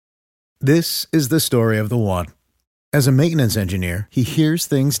This is the story of the one. As a maintenance engineer, he hears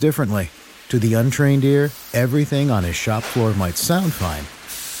things differently. To the untrained ear, everything on his shop floor might sound fine,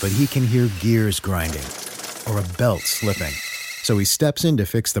 but he can hear gears grinding or a belt slipping. So he steps in to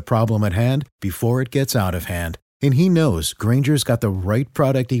fix the problem at hand before it gets out of hand. And he knows Grainger's got the right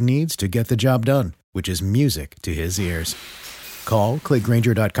product he needs to get the job done, which is music to his ears. Call, click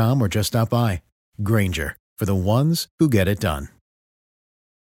Grainger.com, or just stop by. Grainger, for the ones who get it done.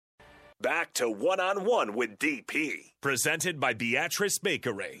 Back to One-on-One with DP, presented by Beatrice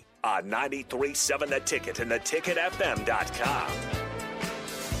Bakery on 93.7 The Ticket and theticketfm.com.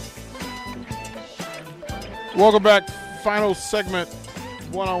 Welcome back. Final segment,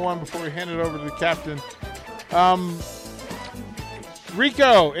 one-on-one, before we hand it over to the captain.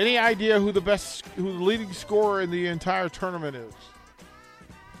 Rico, any idea who the leading scorer in the entire tournament is?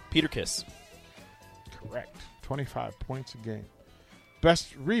 Peter Kiss. Correct. 25 points a game.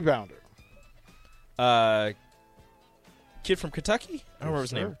 Best rebounder? Kid from Kentucky? I don't remember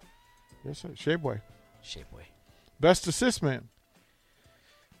his name. Yes, sir. Shea-Boy. Shea-Boy. Best assist man?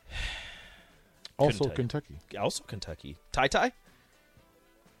 Also Kentucky. Also Kentucky. Ty?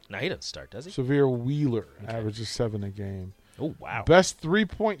 No, he doesn't start, does he? Severe Wheeler, averages 7 a game. Oh, wow. Best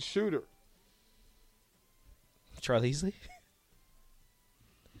three-point shooter? Charlie Easley?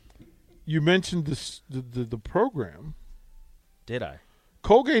 You mentioned the program. Did I?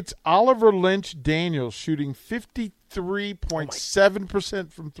 Colgate's Oliver Lynch Daniels shooting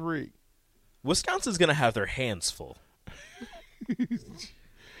 53.7% from three. Wisconsin's going to have their hands full.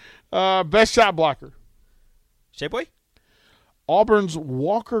 Best shot blocker? Shea-Boy? Auburn's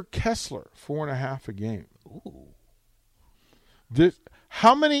Walker Kessler, 4.5 a game. Ooh.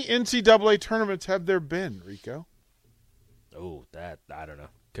 How many NCAA tournaments have there been, Rico? Oh, that, I don't know.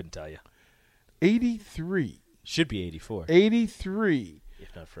 Couldn't tell you. 83. Should be 84. 83.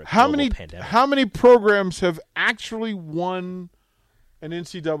 If not for a pandemic. How many programs have actually won an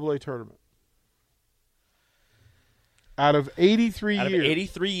NCAA tournament? Out of 83 years. Out of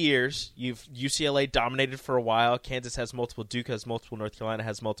 83 years, UCLA dominated for a while. Kansas has multiple. Duke has multiple. North Carolina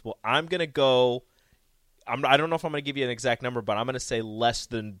has multiple. I'm going to go. I don't know if I'm going to give you an exact number, but I'm going to say less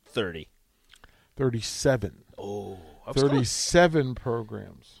than 30. 37. Oh, 37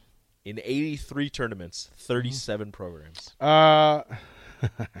 programs. In 83 tournaments, 37 programs. I'm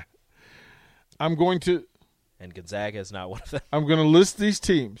going to. And Gonzaga is not one of them. I'm going to list these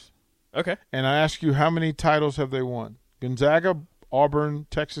teams. Okay. And I ask you, how many titles have they won? Gonzaga, Auburn,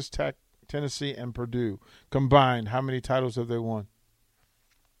 Texas Tech, Tennessee, and Purdue. Combined, how many titles have they won?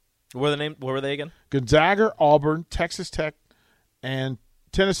 What were they again? Gonzaga, Auburn, Texas Tech, and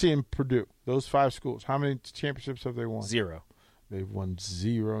Tennessee and Purdue. Those 5 schools. How many championships have they won? 0. They've won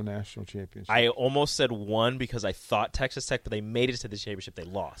 0 national championships. I almost said 1 because I thought Texas Tech, but they made it to the championship. They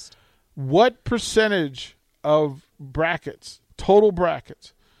lost. What percentage of brackets, total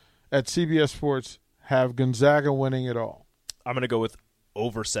brackets, at CBS Sports have Gonzaga winning it all? I'm going to go with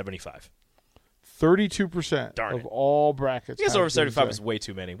over 75. 32% of all brackets. Because over 75 is way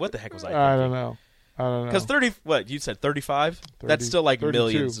too many. What the heck was I thinking? I don't know. Because 30, what, you said 35? That's still like 32.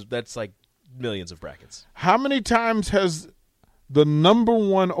 Millions. That's like millions of brackets. How many times has the number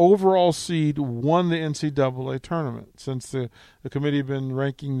 1 overall seed won the NCAA tournament since the committee had been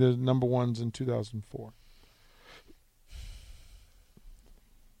ranking the number ones in 2004?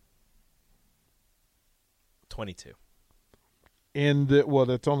 $22.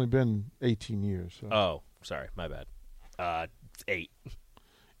 That's only been 18 years. So. Oh, sorry, my bad. 8.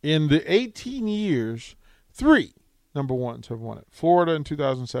 In the 18 years, 3 number ones have won it. Florida in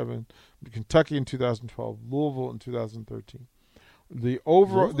 2007, Kentucky in 2012, Louisville in 2013. The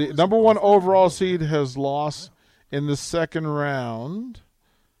number 1 overall seed has lost in the second round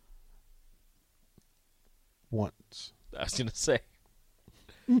once. I was going to say.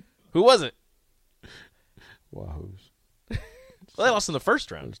 Who was it? Wahoos. Well, they lost in the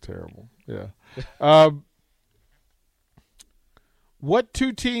first round. It was terrible. Yeah. What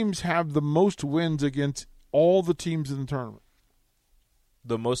 2 teams have the most wins against all the teams in the tournament?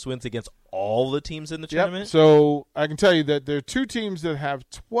 The most wins against all the teams in the tournament? So I can tell you that there are 2 teams that have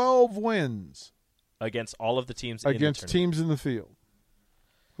 12 wins against all of the teams in the tournament. Against teams in the field.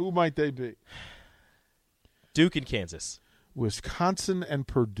 Who might they be? Duke and Kansas. Wisconsin and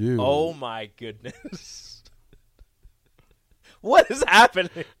Purdue. Oh, my goodness. What is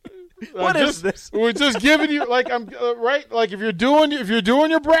happening? What is this? We're just giving you right. Like if you're doing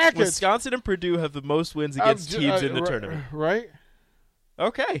your brackets, Wisconsin and Purdue have the most wins against teams in the tournament. Right.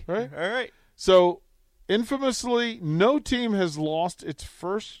 Okay. Right. All right. So, infamously, no team has lost its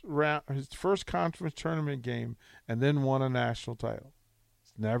first conference tournament game and then won a national title.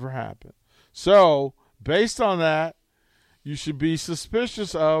 It's never happened. So, based on that, you should be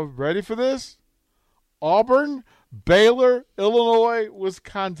suspicious of, ready for this? Auburn, Baylor, Illinois,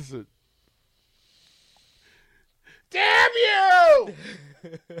 Wisconsin. Damn you!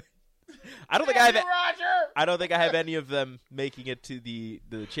 I don't think I have any of them making it to the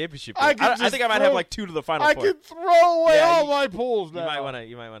championship game. I think I might have like 2 to the Final Four. I can throw away all my pools now.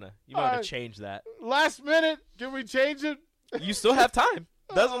 You might wanna change that. Last minute, can we change it? You still have time.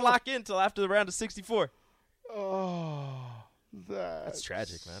 Doesn't lock in until after the round of 64. Oh, that's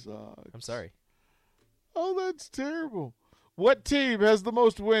tragic, man. Sucks. I'm sorry. Oh, that's terrible. What team has the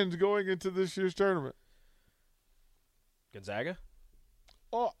most wins going into this year's tournament? Gonzaga?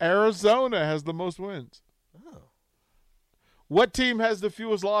 Oh, Arizona has the most wins. Oh. What team has the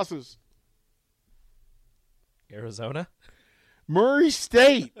fewest losses? Arizona? Murray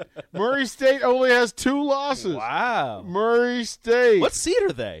State. Murray State only has 2 losses. Wow. Murray State. What seed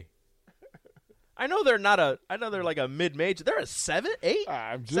are they? I know they're like a mid-major. They're a 7, 8?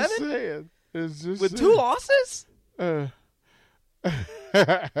 I'm just 7? saying. It's just with saying. 2 losses?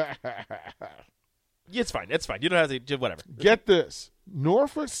 It's fine. It's fine. You don't have to. Just whatever. Get this.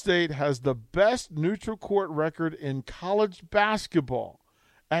 Norfolk State has the best neutral court record in college basketball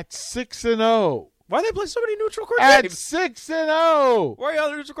at 6-0. Why do they play so many neutral court At games? 6-0. Why are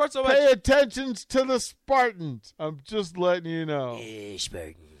y'all neutral court so much? Pay attention to the Spartans. I'm just letting you know.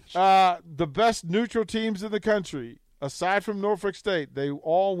 Spartans. The best neutral teams in the country, aside from Norfolk State, they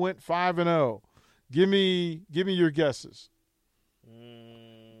all went 5-0. Give me your guesses.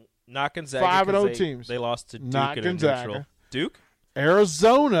 Not Gonzaga. 5-0 teams. They lost to Duke Not in Gonzaga. a neutral. Duke?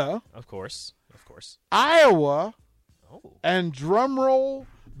 Arizona. Of course. Iowa. Oh. And drumroll,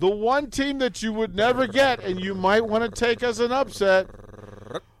 the one team that you would never get and you might want to take as an upset,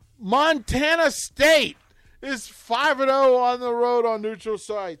 Montana State is 5-0 on the road on neutral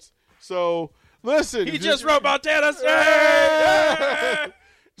sites. So, listen. He just wrote Montana State!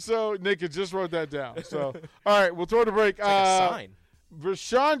 So, Nick just wrote that down. So, all right, we'll throw the break. It's like a sign.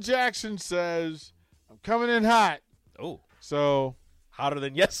 Rashawn Jackson says, I'm coming in hot. Oh. So. Hotter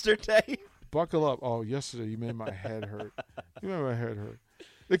than yesterday? Buckle up. Oh, yesterday you made my head hurt.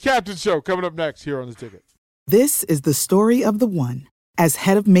 The Captain Show coming up next here on The Ticket. This is the story of the one. As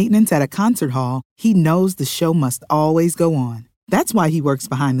head of maintenance at a concert hall, he knows the show must always go on. That's why he works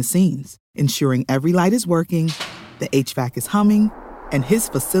behind the scenes, ensuring every light is working, the HVAC is humming, and his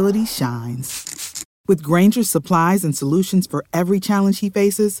facility shines. With Grainger's supplies and solutions for every challenge he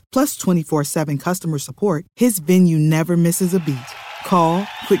faces, plus 24/7 customer support, his venue never misses a beat. Call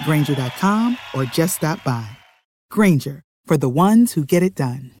quickgrainger.com or just stop by. Grainger, for the ones who get it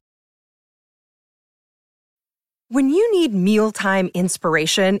done. When you need mealtime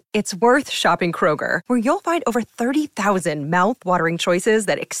inspiration, it's worth shopping Kroger, where you'll find over 30,000 mouth-watering choices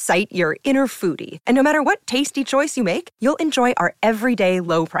that excite your inner foodie. And no matter what tasty choice you make, you'll enjoy our everyday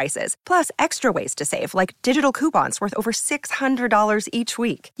low prices, plus extra ways to save, like digital coupons worth over $600 each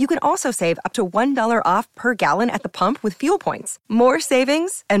week. You can also save up to $1 off per gallon at the pump with fuel points. More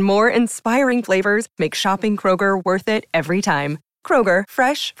savings and more inspiring flavors make shopping Kroger worth it every time. Kroger,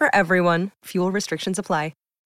 fresh for everyone. Fuel restrictions apply.